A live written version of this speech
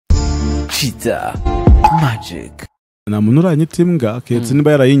Cheetah Magic. Na muntu uranyita imbwa ketse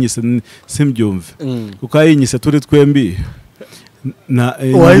niba yarayinyise simbyumve kuko ayinyise turi twembi na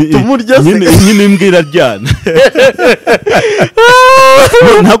nyine imbwa iraryana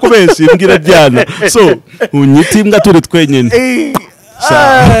ntako benshi imbwa iraryana so unyita imbwa turi twenyine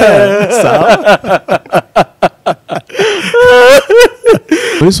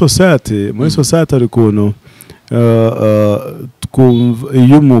muri society ari kuntu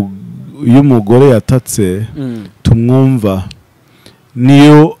iyo umugore yatatse tumwumva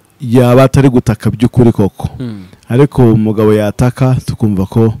niyo yaba atari gutaka by'ukuri koko ariko umugabo yataka tukumva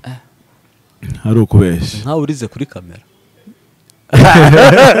ko ari ukubeshya nkaho urize kuri kamera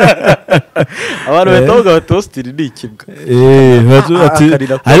abantu batavuga batostiri ni ikibwa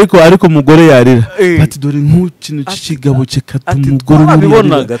ariko umugore yarira ati dore nk'ukintu cy'ikigabo kikatuma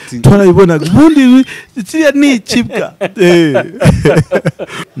umugore twarabibonaga ubundi kiriya ni ikibwa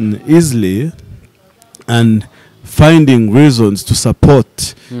easily and finding reasons to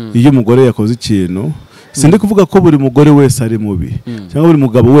support iyo umugore yakoze ikintu sindi kuvuga ko buri mugore wese ari mubi cyangwa buri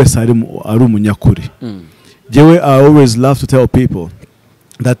mugabo wese ari umunyakuri jewe I always love to tell people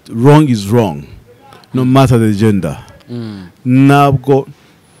that wrong is wrong no matter the gender nabwo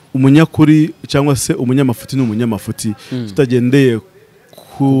umunyakuri cyangwa se umunyamafuti n'umunyamafuti tutagendeye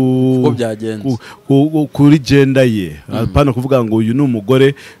kuri gender ye apana kuvuga ngo uyu ni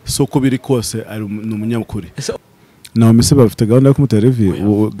umugore soko biri kose ari umunyakuri na mise bafite gahunda yo kumutera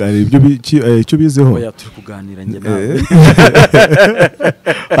review gari ibyo icyo bizeho oya turi kuganira nge nawe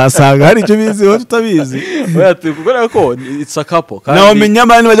asanga hari icyo bizeho tutabizi oya turi kugora ko it's a couple kandi nawe menya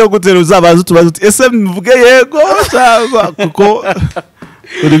mani bajya gutera uzabaza tubaza uti ese mvuge yego cyangwa kuko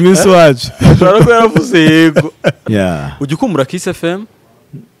uri minsi wacu ashobora ko yaravuze yego yeah ujye ukumura Kiss FM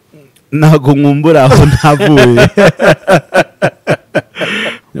nago nkumbura aho ntavuye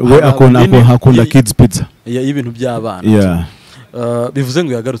we akunda kids pizza y'ibintu by'abana bivuze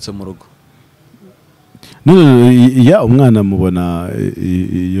ngo yagarutse mu rugo ya umwana mubona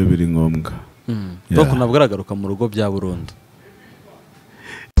iyo biri ngombwa donc nabwo aragaruka mu rugo bya burundu.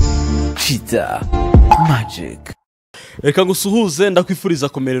 Cheetah Magic. Reka ngusuhuze ndakwifuriza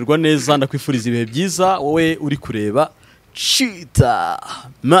komererwa neza ndakwifuriza ibihe byiza wowe uri kureba Cheetah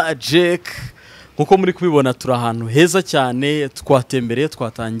Magic. Nkuko muri kubibona turi ahantu heza cyane twatembereye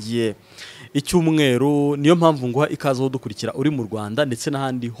twatangiye icyumweru niyo mpamvu nguha ikaze dukurikira uri mu Rwanda ndetse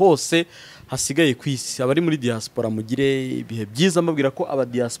n'ahandi hose hasigaye kwisi abari muri diaspora mugire ibihe byiza mbabwira ko aba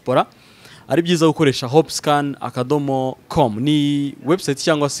diaspora ari byiza gukoresha hopscan.com ni website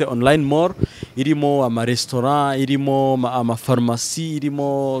cyangwa se online mall irimo ama restaurant irimo ama pharmacy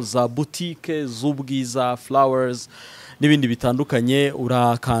irimo za boutique z'ubwiza flowers n'ibindi bitandukanye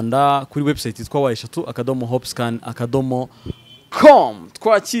urakanda kuri website yitwa y3.hopscan.com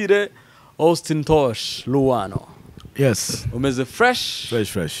twakire Austin Tosh Luano. Yes. Umeze fresh.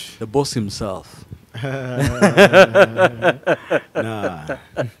 The boss himself. Nah.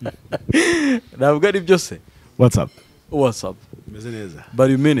 Ntabwo ari byose. What's up? Umeze neza. But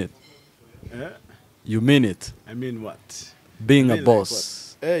you mean it. You mean it. I mean what? Being a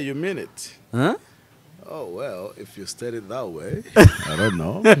boss. Like hey, you mean it. Huh? Oh well, if you said it that way, I don't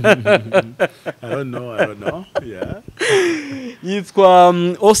know. I don't know. Yeah. Yitwa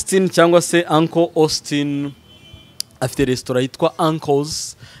Austin cyangwa se Uncle Austin afite restaurant yitwa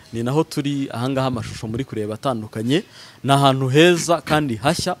Uncles ni naho turi ahangaha amashusho muri kureba atandukanye na ahantu heza kandi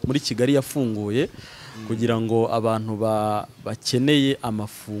hashya muri Kigali yafunguye kugira ngo abantu bakeneye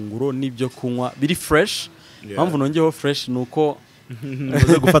amafunguro n'ibyo kunywa biri fresh. Mpamvu nongeho fresh nuko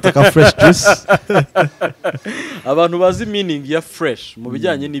uze gufata ka fresh juice abantu bazi meaning ya fresh mu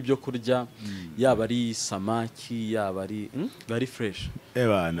bijyanye n'ibyo kurya yaba ari samaki yaba ari very fresh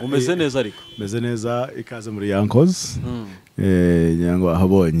umeze neza ariko meze neza ikaze muri Uncles nyango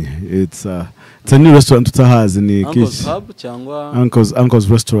ahabonye it's a new restaurant tutahazi ni Uncles Hub cyangwa Uncles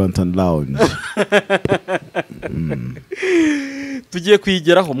Restaurant and Lounge. Tugiye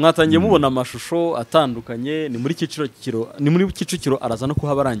kwigeraho mwatangiye mubona amashusho atandukanye ni muri Kicukiro araza no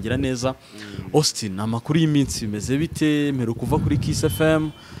kuhabarangira neza. Austin amakuru y'iminsi bimeze bite mperu kuva kuri Kiss FM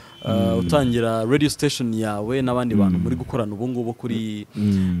utangira radio station yawe n'abandi bantu muri gukorana ubungubu kuri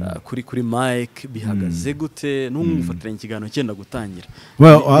mic bihagaze gute n'umufatiranye ikiganiro cyenda gutangira.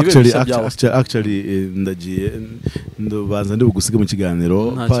 Well actually ndagiye ndobanza ndi bugusiga mu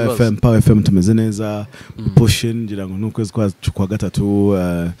kiganiro Power FM tumeze neza pushing ngira ngo n'ukwezi kwa gatatu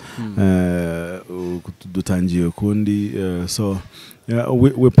dutangiye kundi so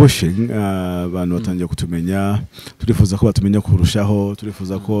we're pushing abantu batangiye kutumenya turifuza ko batumenya kurushaho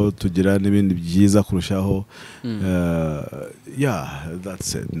turifuza ko tugira n'ibindi byiza kurushaho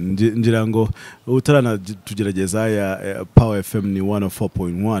that's it ngira ngo utarana tugerageza ya Power FM ni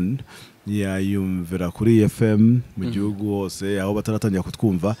 104.1 yumvira kuri FM mu gihugu hose aho bataratangira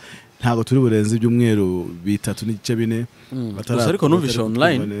kutwumva ntago turi burenze ibyumweru bitatu n'igice bine ariko numvisha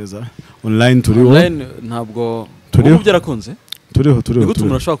online turiho online ntabwo turiho byarakunze turiho nigute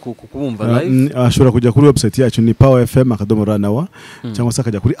umuntu ashaka kubumva live ashobora kujya kuri website yacu ni powerfm.rw cyangwa se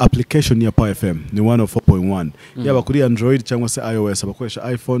akajya kuri application ya Power FM ni 104.1 yaba kuri Android cyangwa se iOS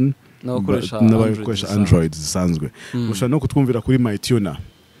abakoresha iPhone n'abakoresha Android zisanzwe ushobora no kutwumvira kuri MyTuner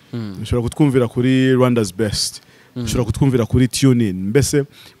ushobora kutwumvira kuri Rwanda's Best ushobora kutwumvira kuri TuneIn mbese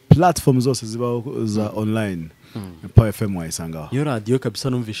platform zose ziba za online Power FM wayisanga iyo radio kabisa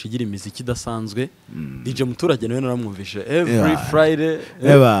numvisha igira imiziki idasanzwe DJ Muturage nawe naramwumvisha every Friday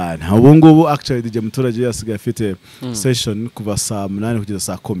nta ubungubu actually DJ Muturage yasigaye afite session kuva saa 8 kugeza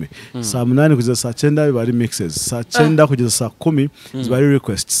saa 10 saa 8 kugeza saa 9 biba ari mixes saa 9 kugeza saa 10 ziba ari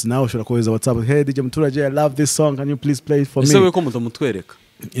requests nawe ushobora kohereza WhatsApp hey DJ Muturage I love this song can you please play it for me ese we ko mutwereka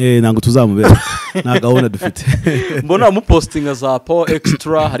nango tuzamubera na gahunda dufite mbona mu posting za Power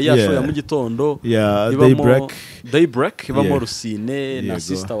Extra hari yasho ya mu gitondo daybreak ibamo Rusine na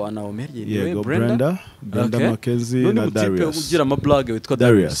sister wa Naomi Brenda Mackenzie na Darius ugira ama blog witwa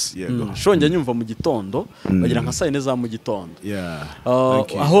Darius shonje nyumva mu gitondo bagira nka saa 4 za mu gitondo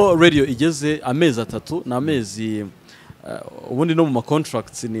aho radio igeze amezi 3 na amezi ubundi no mu ma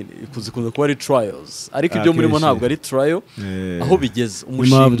contracts kuzikunze kuba ari trials ariko ibyo murimo ntabwo ari trial aho bigeze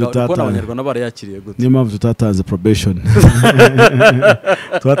umushinga uko n'abanyarwanda barayakiriye gute niyo mpamvu tutatanze probation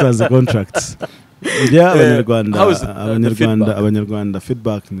tutatanze contracts abanyarwanda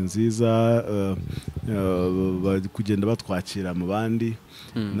feedback ni nziza kugenda batwakira mu bandi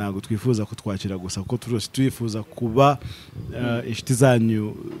ntabwo twifuza kutwakira gusa kuko twifuza kuba inshuti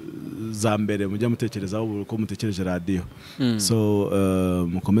zanyu za mbere mujya mutekerezaho uko mutekereje radio so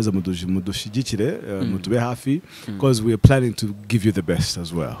mukomeza mudushigikire mutube hafi because we are planning to give you the best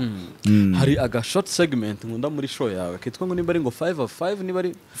as well hari aga short segment nkunda muri show yawe kitwa ngo nimba ari ngo 5 of 5 niba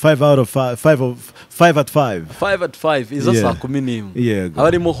ari 5 out of 5 at 5 5 at 5 iza saa 10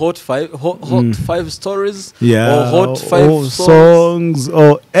 abarimo hot 5 stories or hot 5 songs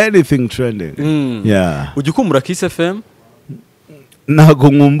or anything trending ugikumura Kiss FM nago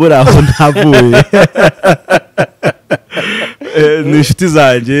nkumbura aho ntavuye ni inshuti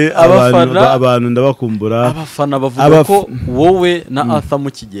zanjye abantu ndabakumbura abafana bavuga ko wowe na Arthur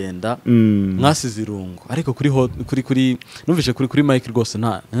mukigenda mwasize irungu ariko kuri numvishe kuri mic rwose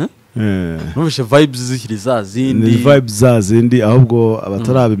nta numvishe vibes zikiri za zindi ahubwo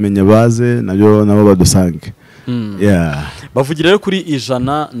abatarabimenya baze nabo badusange bavugira rero kuri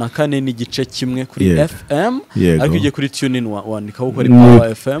 104 n'igice kimwe kuri FM ariko igiye kuri TuneIn wandika uko ari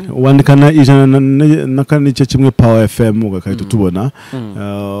Power FM wandika na 104 n'igice kimwe Power FM ugakahita tubona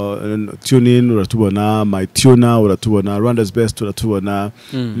TuneIn uratubona MyTuner uratubona Rwanda's Best uratubona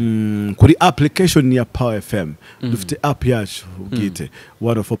kuri application ya Power FM dufite app yacu ubwite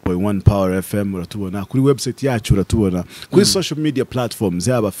 104.1 Power FM uratubona kuri website yacu uratubona kuri social media platforms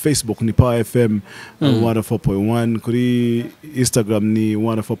yaba Facebook ni Power FM 104.1 kuri Instagram ni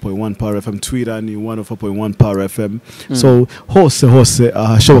 104.1 Power FM Twitter ni 104.1 Power FM so hose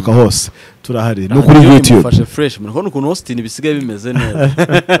ahashoboka hose turahari no kuri YouTube mufashe fresh murabona ukuntu Austin bisigaye bimeze neza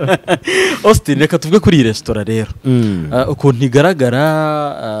Austin reka tuvuge kuri restaurant rero ukuntu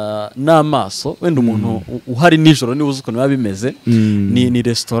igaragara n'amaso wenda umuntu uhari nijoro ni uzi ukuntu biba bimeze ni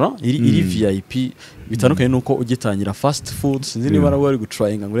restaurant iri VIP bitandukanye nuko ugitangira fast food sinzi niba nawe wari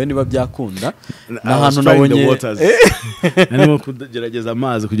gutryinga ngo niba byakunda nahantu nabonye nanimo kugerageza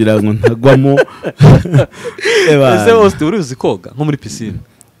amazi kugira ngo ntagwamo ese Austin uri uzi koga nko muri piscine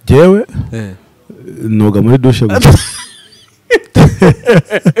jewe noga muri douche gusa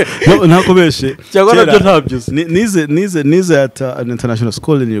nakubeshe cyangwa nabyo ntabyo nize at an international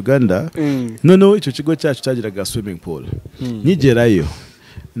school in Uganda noneho icyo kigo cyacu cyagiraga swimming pool nkigerayo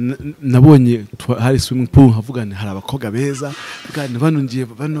nabonye hari swimming pool havugana hari abakoga beza kandi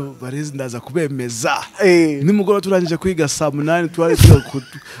bano barezi ndaza kubemeza nimugora turangije kwiga saa 8 twari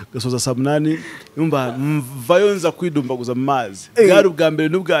gasoza saa 8 yumva mvayo nza kwidumbaguza mu mazi bwari ubwa mbere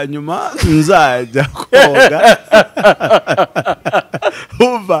n'ubwa nyuma nzajya koga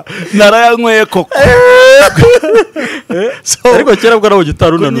umva narayanyweye koko ariko kera bwo nabo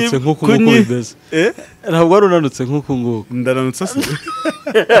gitari unanutse nk'uko bimeze ntabwo wari unanutse nk'uko nguko ndaranutse se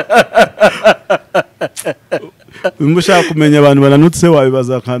ushaka kumenya abantu bananutse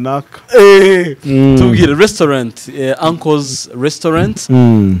wabibaza kanaka tubwire restaurant Uncle's Restaurant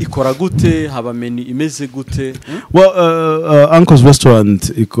ikora gute haba menu imeze gute well Uncle's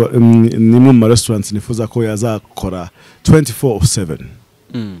Restaurant ni mu restaurants nifuza ko yazakora 24/7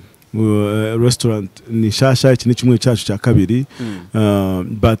 restaurant ni shasha iki ni kimwe cyacu cya kabiri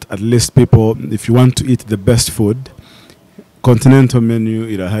but at least people if you want to eat the best food continental menu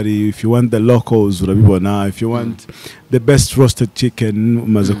irahari if you want the locals urabibona if you want the best roasted chicken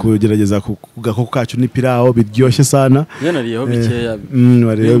umaze kugerageza kugako kacu ni pirao biryoshye sana yanariyeho bikeya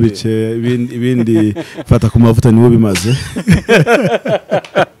wariyeho bike ibindi fata ku mavuta niwo bimaze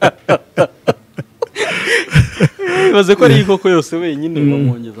baze ko ari koko yose wenyine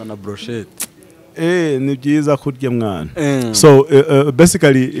bamwongeza na brochette ni byiza kurya mwana so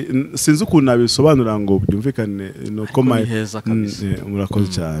basically sinzi ukuntu nabisobanura ngo byumvikane no ko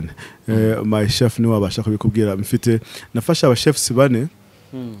murakoze cyane my chef ni wabasha kubikubwira mfite nafasha aba chefs bane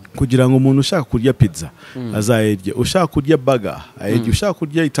kugira ngo umuntu ushaka kurya pizza azayirye ushaka kurya burger ayirye ushaka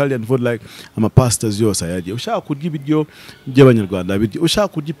kurya Italian food like ama pastas yose ayirye ushaka kurya ibiryo by'abanyarwanda abirye ushaka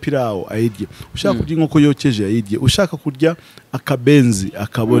kurya pirao ayirye ushaka kurya inkoko yokeje ayirye ushaka kurya akabenzi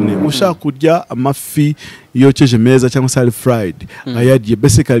akabone ushaka kurya amafi yokeje meza cyangwa sali fried ayirye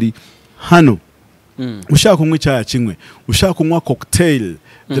basically hano ushaka kunywa icyayi kimwe ushaka kunywa cocktail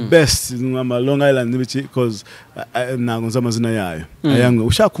the best ama Long Island because ntago nzi amazina yayo ayangwe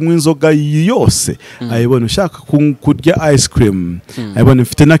ushaka kunywa inzoga yose ayibona ushaka kurya ice cream ayibona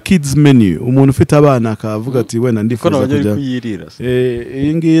mfite na kids menu umuntu ufite abana akavuga ati wenda ndifuza kujya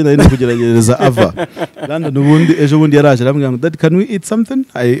iyi ngiyi nari kugerageza ava London ubundi ejo bundi yaraje arambwira ngo dad can we eat something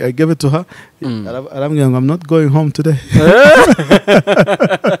I gave it to her arambwira ngo I'm not going home today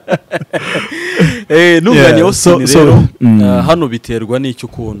nunganye osini rero hano biterwa n'icyo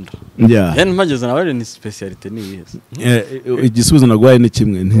ukunda yani mpageze nawe ni speciality ni igisubizo nagwaye ni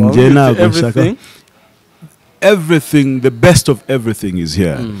kimwe nje ntabwo nshaka everything the best of everything is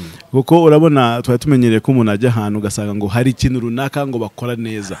here kuko urabona twatumenyereye ko umuntu ajya ahantu ugasanga ngo hari ikintu runaka ngo bakora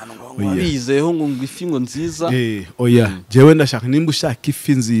neza bizeho ngo ifi ngo nziza oya jewe ndashaka nimba ushaka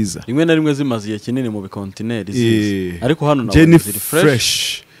ifi nziza rimwe na rimwe zimaziye kinini mu bikontineri ziza ariko hano nawe ziri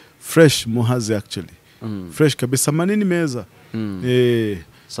fresh muhazi actually fresh kabisa manini meza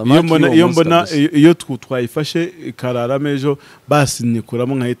iyo mbona iyo twayifashe ikarara mejo basi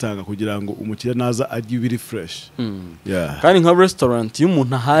nikuramo nkayitanga kugira ngo umukiriya naza arye ibiri fresh kandi nka restaurant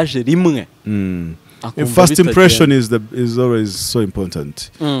y'umuntu haje rimwe first impression is always so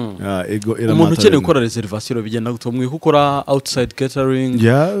important umuntu ukeneye gukora reservation bigenda gute mwe gukora outside catering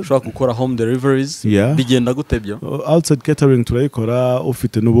ushaka gukora home deliveries bigenda gute byo outside catering turayikora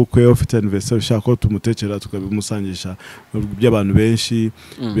ufite n'ubukwe ufite anniversary ushaka ko tumutekera tukabimusangisha by'abantu benshi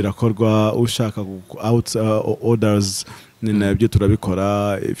birakorwa ushaka orders nabyo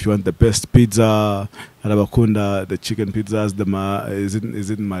turabikora if you want the best pizza arabakunda the chicken pizzas is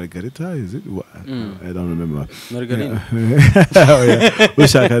it margarita is it I don't remember margarita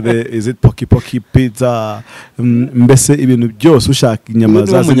ushaka is it poki pizza mbese ibintu byose ushaka inyama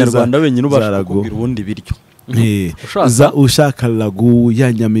za Umunyarwanda wenyine ubasha kubwira ubundi biryo ushaka lagu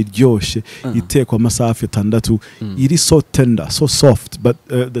ya nyama iryoshye itekwa amasaha 6 iri so tender so soft but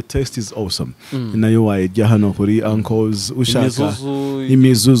the taste is awesome nayo wayijya hano kuri Uncle's ushaka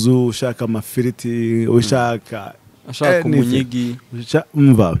imizuzu ushaka amafiriti ushaka umunyigi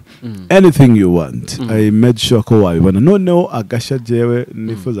anything you want I made sure ko wabibona noneho agasha jewe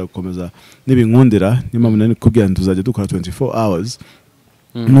nifuza gukomeza nibinkundira nimpamvu nani kubwira tuzajya dukora 24 hours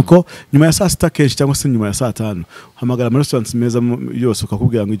nuko nyuma ya saa 6 kenshi cyangwa se nyuma ya saa 5 hamagara muri restaurants meza yose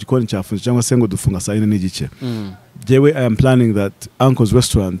ukakubwira ngo igikoni cyafunze cyangwa se ngo dufunga saa 4 n'igice jewe I am planning that Uncle's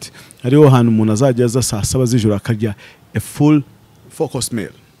Restaurant ariho hantu umuntu azajya aza saa 7 z'ijoro akarya a full focus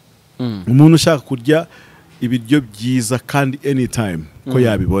meal umuntu ushaka kurya ibiryo byiza kandi anytime ko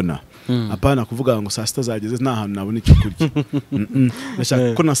yabibona apana kuvuga ngo saa 6 zageze nta hantu nabona icyo kurya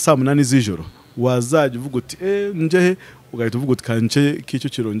ndashaka ko na saa 8 z'ijoro wazajya uvuga uti njehe ugahita uvuga uti kanje kicyo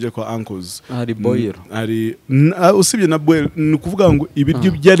kirongeye kwa Uncle's hari boil hari usibye na boil ni kuvuga ngo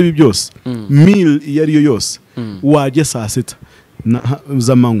ibiryo byari byose meal yari yo yose wajye saa 6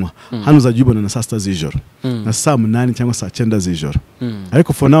 z'amanywa hano uzajya ubona na saa 6 z'ijoro na saa 8 cyangwa saa 9 z'ijoro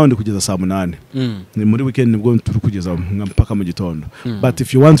ariko for now ndi kugeza saa 8 ni muri weekend nibwo turi kugeza mpaka mu gitondo but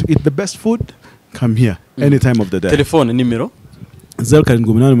if you want to eat the best food come here any time of the day telefone nimero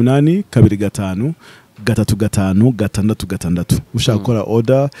 0788 255 356 ushaka gukora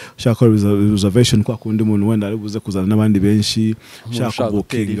order ushaka gukora reservation kwa kundi umuntu wenda ari buze kuzana n'abandi benshi ushaka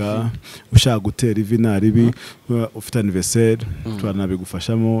bookinga ushaka gutera ivi naribi ufite anniversaire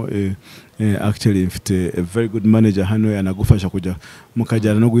twanabigufashamo actually mfite a very good manager hano yanagufasha kujya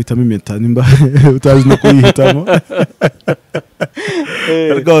mukajyana no guhitamo impeta nimba utazi no kuyihitamo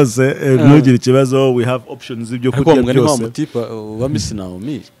rwose ntugire ikibazo we have options ibyo kurya byose wa Miss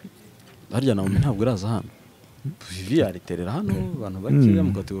Naomi harya Naomi ntabwo iraza hano Vivi ariterera hano abantu bakiya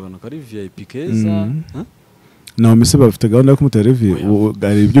mukategurana kari VIP keza Naomi se bafite gahunda yo kumutera ivi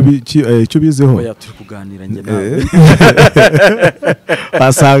gari ibyo icyo bizeho oya turi kuganira nge nawe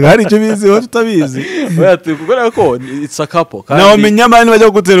basanga hari icyo bizeho tutabizi oya turi kugora ko it's a couple kandi Naomi nyamani bajya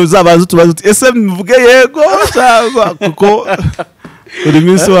gutera uzabaza tubaza ese mvuge yego cyangwa kuko uri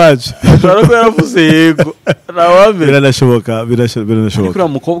minsi wacu ariko yaravuze yego nawambe biranashoboka kuri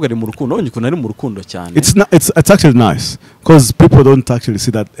umukobwa ari mu rukundo onye kunari mu rukundo cyane it's actually nice because people don't actually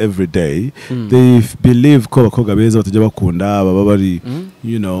see that every day they believe ko abakobwa beza batajya bakunda baba bari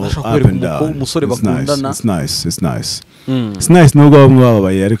you know up and down umusore bakundana it's nice nubwo bamwe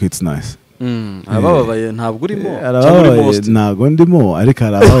bababaye ariko it's nice abababaye ntabwo urimo ntabwo ndimo ariko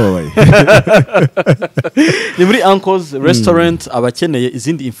arababaye ni muri Uncle's Restaurant abakeneye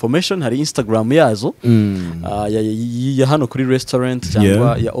izindi information hari Instagram yazo ya hano kuri restaurant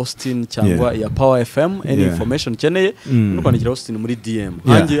cyangwa ya Austin cyangwa ya Power FM any information keneye no kwandikira Austin muri DM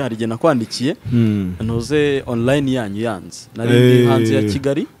hanjye hari gena kwandikiye ntuze online yanyu yanze nari hanze ya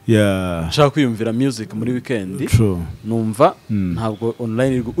Kigali nshaka kwiyumvira music muri weekend numva ntabwo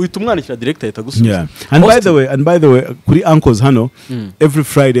online uhita umwandikira direct ahita gusubiza and by the way kuri Uncle's hano every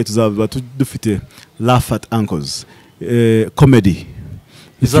Friday tuzaba dufite laugh at Uncle's comedy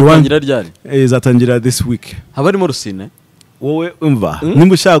izatangira ryari izatangira this week habarimo Rusine wowe umva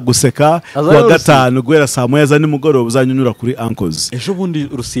nimba ushaka guseka kwa gatanu guhera saa moya za nimugoroba uzanyunyura kuri Uncle's ejo bundi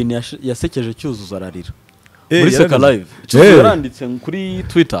Rusine yasekeje cyuzuzo ararira muri Seka Live yaranditse kuri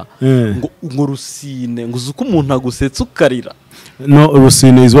Twitter ngo Rusine ngo uko umuntu agusetsa ukarira no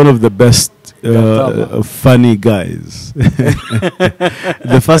Rusine is one of the best funny guys.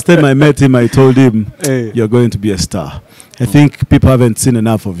 The first time I met him I told him you're going to be a star. I think people haven't seen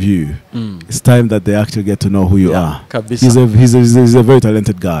enough of you. It's time that they actually get to know who you are. He's a very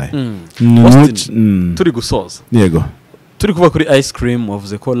talented guy. Turi gusoza. Yego. Turi kuva kuri ice cream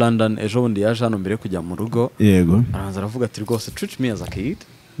wavuze ko London ejo bundi yaje hano mbere kujya mu rugo. Yego. Aranza aravuga ati rwose treat me as a kid.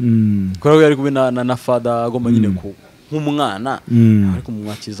 Kora yari kubina na father agomba nyine ku nk'umwana ariko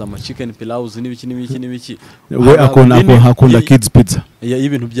mumwakiriza ama chicken pilaus n'ibiki we akunda kids pizza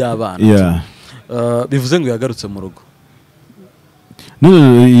y'ibintu by'abana bivuze ngo yagarutse mu rugo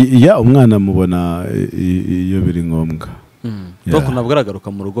umwana mubona iyo biri ngombwa donc nabwo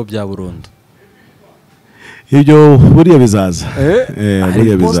aragaruka mu rugo bya Burundi ibyo buriya bizaza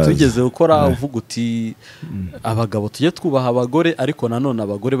buriya bizaza tugeze ukora uvuga uti abagabo tujye twubaha abagore ariko nanone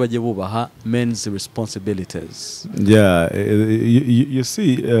abagore bajye bubaha men's responsibilities you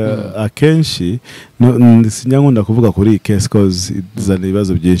see akenshi sinyangunda kuvuga kuri case cause izana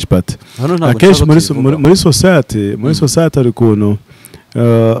ibibazo byinshi but akenshi muri society ari kuntu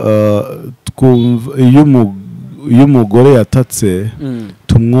iyo umugore yatatse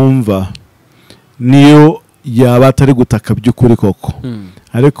tumwumva niyo yaba atari gutaka by'ukuri koko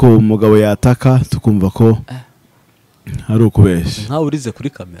ariko umugabo yataka tukumva ko ari ukubeshya nkaho urize kuri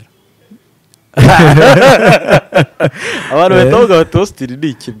kamera abantu batavuga bati hostile ni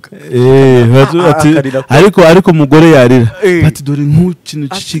ikibwa ariko umugore yarira ati dore nk'ukintu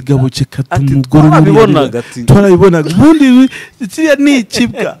cy'ikigabo kikata umugore twarabibonaga ubundi kiriya ni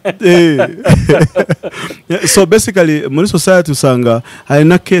ikibwa so basically muri society usanga hari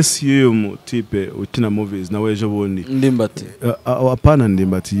na case y'uyu mutipe ukina movies nawe ejo bundi Ndimbati apana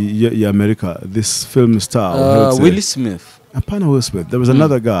Ndimbati ya America this film star Will Smith apana Will Smith there was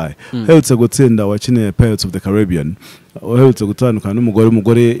another guy helutse gutsinda wakine Pirates of the Caribbean helutse gutandukana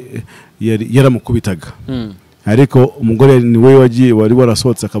n'umugore yaramukubitaga ariko umugore ni we wagiye wari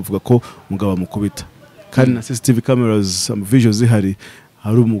warasohotse akavuga ko umugabo amukubita kandi na CCTV cameras visuals zihari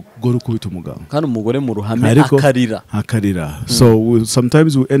hari umugore ukubita umugabo kandi umugore mu ruhame akarira so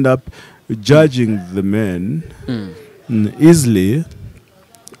sometimes we end up judging the men easily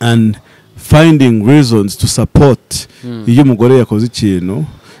and finding reasons to support iyo umugore yakoze ikintu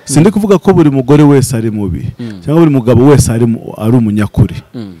sindi kuvuga ko buri mugore wese ari mubi cyangwa buri mugabo wese ari umunyakuri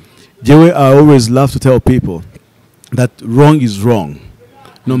jewe I always love to tell people that wrong is wrong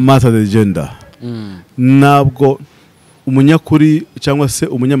no matter the gender nabwo umunyakuri cyangwa se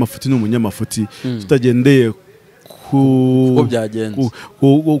umunyamafuti n'umunyamafuti tutagendeye uko byagenze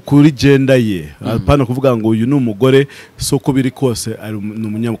kuri gender ye apana kuvuga ngo uyu ni umugore soko biri kose ari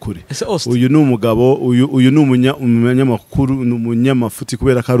umunyakuri uyu ni umugabo uyu ni umunyamakuru ni umunyamafuti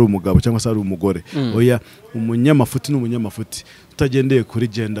kubera ko ari umugabo cyangwa se ari umugore oya umunyamafuti ni umunyamafuti utagendeye kuri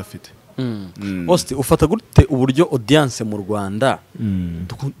gender afite Osti ufata gute uburyo audience mu Rwanda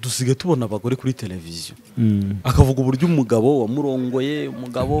dusige tubona abagore kuri televiziyo akavuga uburyo umugabo wamurongoye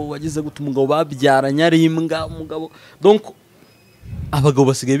umugabo wagize gute umugabo babyaranye ari imbwa umugabo donc abagabo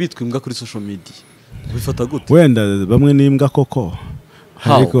basigaye bitwa imbwa kuri social media bifata gute wenda bamwe ni imbwa koko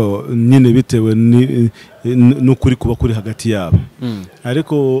ariko nyine bitewe n'ukuri kuba kuri hagati yabo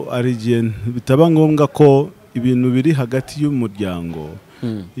ariko ari gihe bitaba ngombwa ko ibintu biri hagati y'umuryango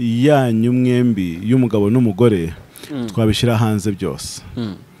yanyu mwembi y'umugabo n'umugore twabishira hanze byose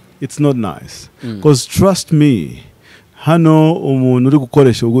it's not nice because trust me hano umuntu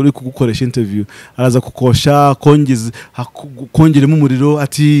uri kugukoresha interview araza kukosha kongeremo umuriro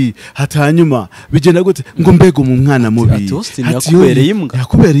ati hatanyuma bigenda gute ngo mbego mu mwana mubi ati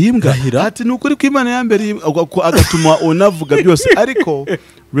yakubereye imbwa ati nukuri ko Imana yambere agatuma unavuga byose ariko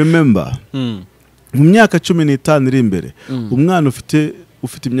remember mu myaka 15 iri imbere umwana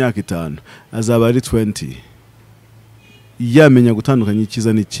ufite imyaka 5 azaba ari 20 yamenya gutandukanya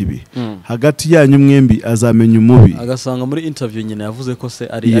ikiza n'ikibi hagati yanyu mwembi azamenya umubi agasanga muri interview nyine yavuze ko se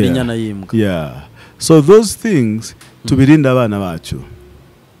ari nyana yimbwa so those things tubirinda abana bacu.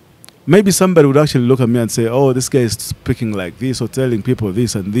 Maybe somebody would actually look at me and say, oh, this guy is speaking like this or telling people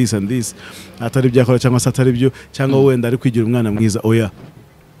this and this and this atari byakora cyangwa satari byo cyangwa wenda ari kwigira umwana mwiza oya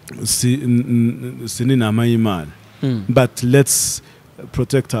sini nama y'Imana. But let's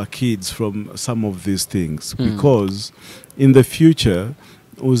protect our kids from some of these things because in the future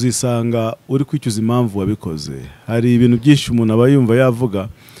uzisanga uri kwicuza impamvu wabikoze. Hari ibintu byinshi umuntu aba yumva yavuga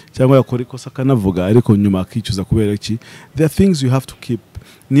cyangwa yakora ikosa kanavuga ariko nyuma akicuza kubera iki. There are things you have to keep.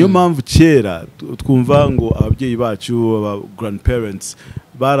 Niyo mpamvu kera twumva ngo ababyeyi bacu aba grandparents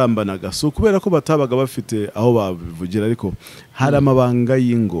barambanaga so kubera ko batabaga bafite aho bavugira ariko hari amabanga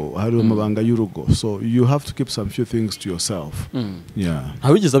y'ingo hari amabanga y'urugo so you have to keep some few things to yourself.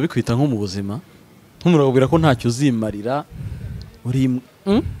 Habigeza bikwita nko mu buzima nkumurabira ko ntacyo uzimarira uri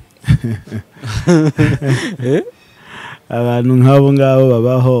abantu nk'abo ngabo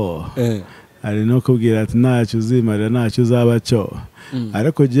babaho ari no kubwira ati ntacyo uzimarira ntacyo uzaba cyo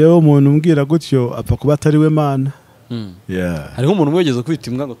ariko jewe umuntu umbwira gutyo apfa kuba atari we Mana. Hariho umuntu wegeze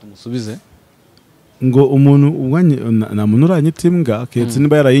kwita imbwa ngo tumusubize ngo umuntu na muntu uranyita imbwa ketse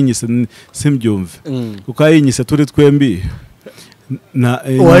niba yarayinyise simbyumve kuko ayinyise turi twembi na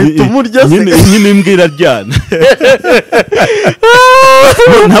nyine imbwira ryana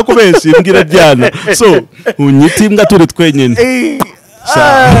ntakubeshye imbwira ryana so unyita imbwa turi twenyine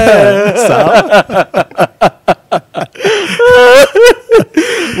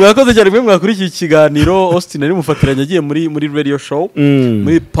mwakoze cyane mwe mwakuri iki kiganiro. Austin ari mufatiranye agiye muri radio show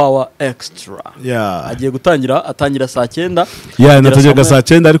muri Power Extra agiye atangira saa 9 nategeka saa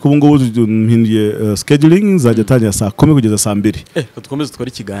 9 ariko ubu ngubu mpinduye scheduling zajya atangira saa 10 kugeza saa 2 tukomeze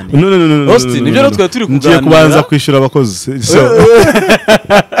twari ikiganiro. No Austin nibyo twari turi kuganira ngiye kubanza kwishura abakozi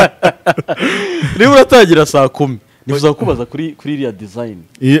niba uratangira saa 10 nifuza kubaza kuri iriya design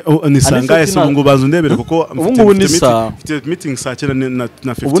nisanga yese ngo bazo ndebere kuko mfite meeting saa 9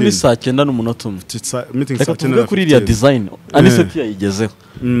 na 15 ubu ni saa 9 n'umunota umwe meeting saa 9 kuri iriya design aniseti yayigezeho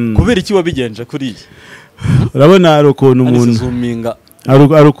kubera iki wabigenje kuri iyi urabona ari ukuntu umuntu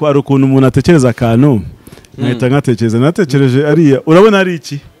ari ukuntu umuntu atekereza akantu nkahita natekereje ariya urabona ari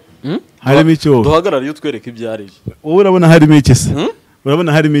iki harimo icyo duhagarara iyo twereka ibyo ari wowe urabona harimo iki se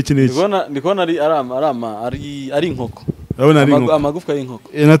urabona harimo iki n'iki ndikubona ari inkoko urabona ari inkoko amagufwa y'inkoko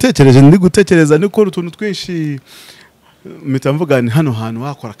natekereje ndi gutekereza niko utuntu twinshi mpita mvuga ni hano hantu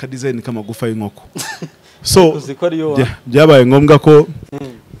wakora ka design k'amagufa y'inkoko so byabaye ngombwa ko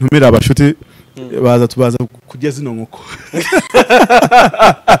ntumira abashuti tubaza kujya zino nkoko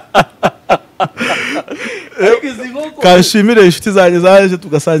kashimire inshuti zanjye zaje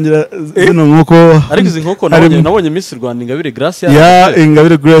tugasangira zino nkoko ariko izi nkoko nabonye Miss Rwanda Ingabire Grace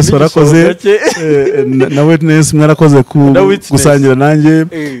Ingabire Grace warakoze na Witness mwarakoze gusangira nanjye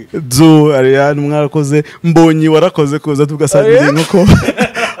Zo Ariane mwarakoze Mbonyi warakoze kuza tugasangira inkoko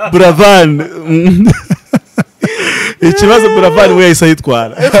Buravan ikibazo Buravan we yahise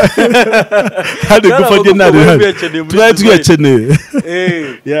ayitwara hadi gufanye nari tuyakeneye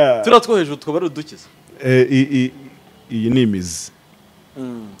turatwoheje tukaba dukiza iyi ni imizi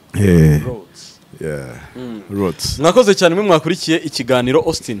roots. mwakoze cyane mwe mwakurikiye ikiganiro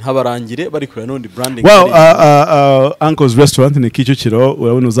Austin Habarangire bari kureba n'undi branding. Uncle's Restaurant ni Kicukiro,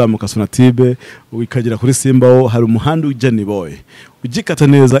 urabona uzamuka Sonatibe ukagera kuri Simbaho, hari umuhanda ujya Niboye, ugikata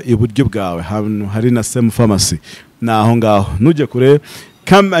neza iburyo bwawe hari na Same Pharmacy, naho ngaho nujye kure.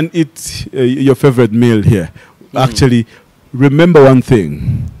 Come and eat your favorite meal here. Actually, remember one thing,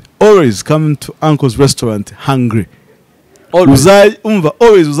 always come to Uncle's Restaurant hungry.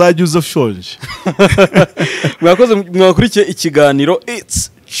 Always uzajya ushonje. mwakoze mwakurikiye ikiganiro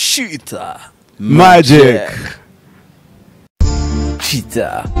It's Cheetah Magic.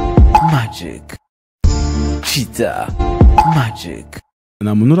 Cheetah Magic. Cheetah Magic.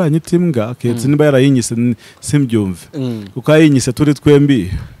 Na muntu uranyita imbwa ketse niba yarayinyise simbyumve kuko ayinyise turi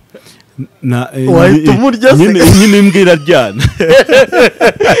twembi na nyine imbwa iraryana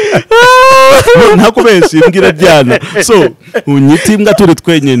ntakubeshye imbwa iraryana, so unyita imbwa turi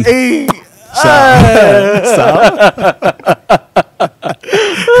twenyine.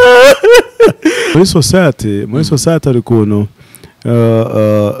 muri society ari ukuntu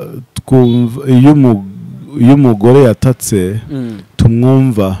iyo umugore yatatse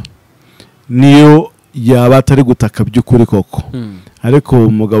tumwumva niyo yaba atari gutaka by'ukuri koko, ariko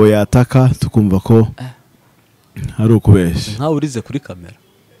umugabo yataka tukumva ko ari ukubeshya. nkawe urize kuri kamera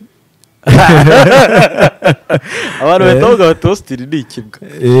abantu batavuga bati Austin ni ikibwa,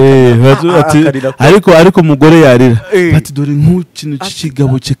 ariko umugore yarira ati dore nk'ukintu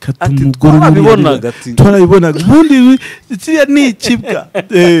cy'ikigabo kikata umugore twarabibonaga ubundi kiriya ni ikibwa.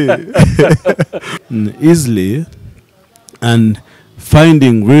 Easily and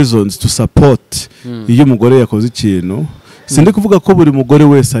finding reasons to support iyo umugore yakoze ikintu. Sindi kuvuga ko buri mugore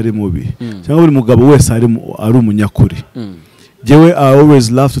wese ari mubi cyangwa buri mugabo wese ari umunyakuri. Jewe I always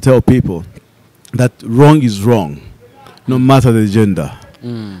love to tell people that wrong is wrong no matter the gender.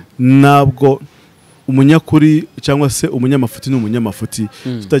 Nabwo umunyakuri cyangwa se umunyamafuti n'umunyamafuti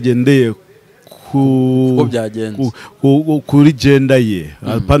tutagendeye kuri gender ye.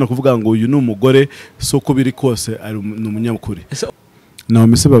 Apana kuvuga ngo uyu ni umugore soko biri kose ari umunyakuri. nawe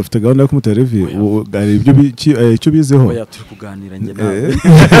mise bafite gahunda yo kumutera review gari ibyo icyo bizeho oya turi kuganira nge nawe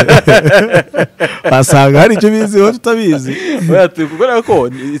basanga hari icyo bizeho tutabizi oya turi kugora ko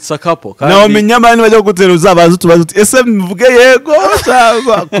it's a couple kandi nawe menya mani bajya gutera uzabaza tubaza ese mvuge yego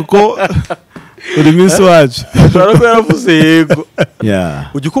cyangwa kuko uri minsi wacu ashobora ko yaravuze yego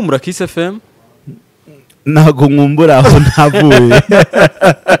yeah ujye ukumura Kiss FM ntago nkumbura aho ntavuye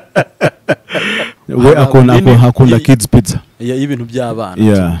we akunda kids pizza y'ibintu by'abana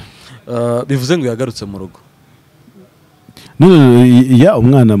yeah bivuze ngo yagarutse mu rugo no ya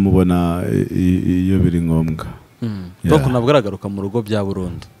umwana mubona iyo biri ngombwa donc nabwo aragaruka mu rugo bya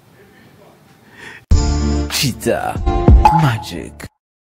Burundi Cheetah Magic.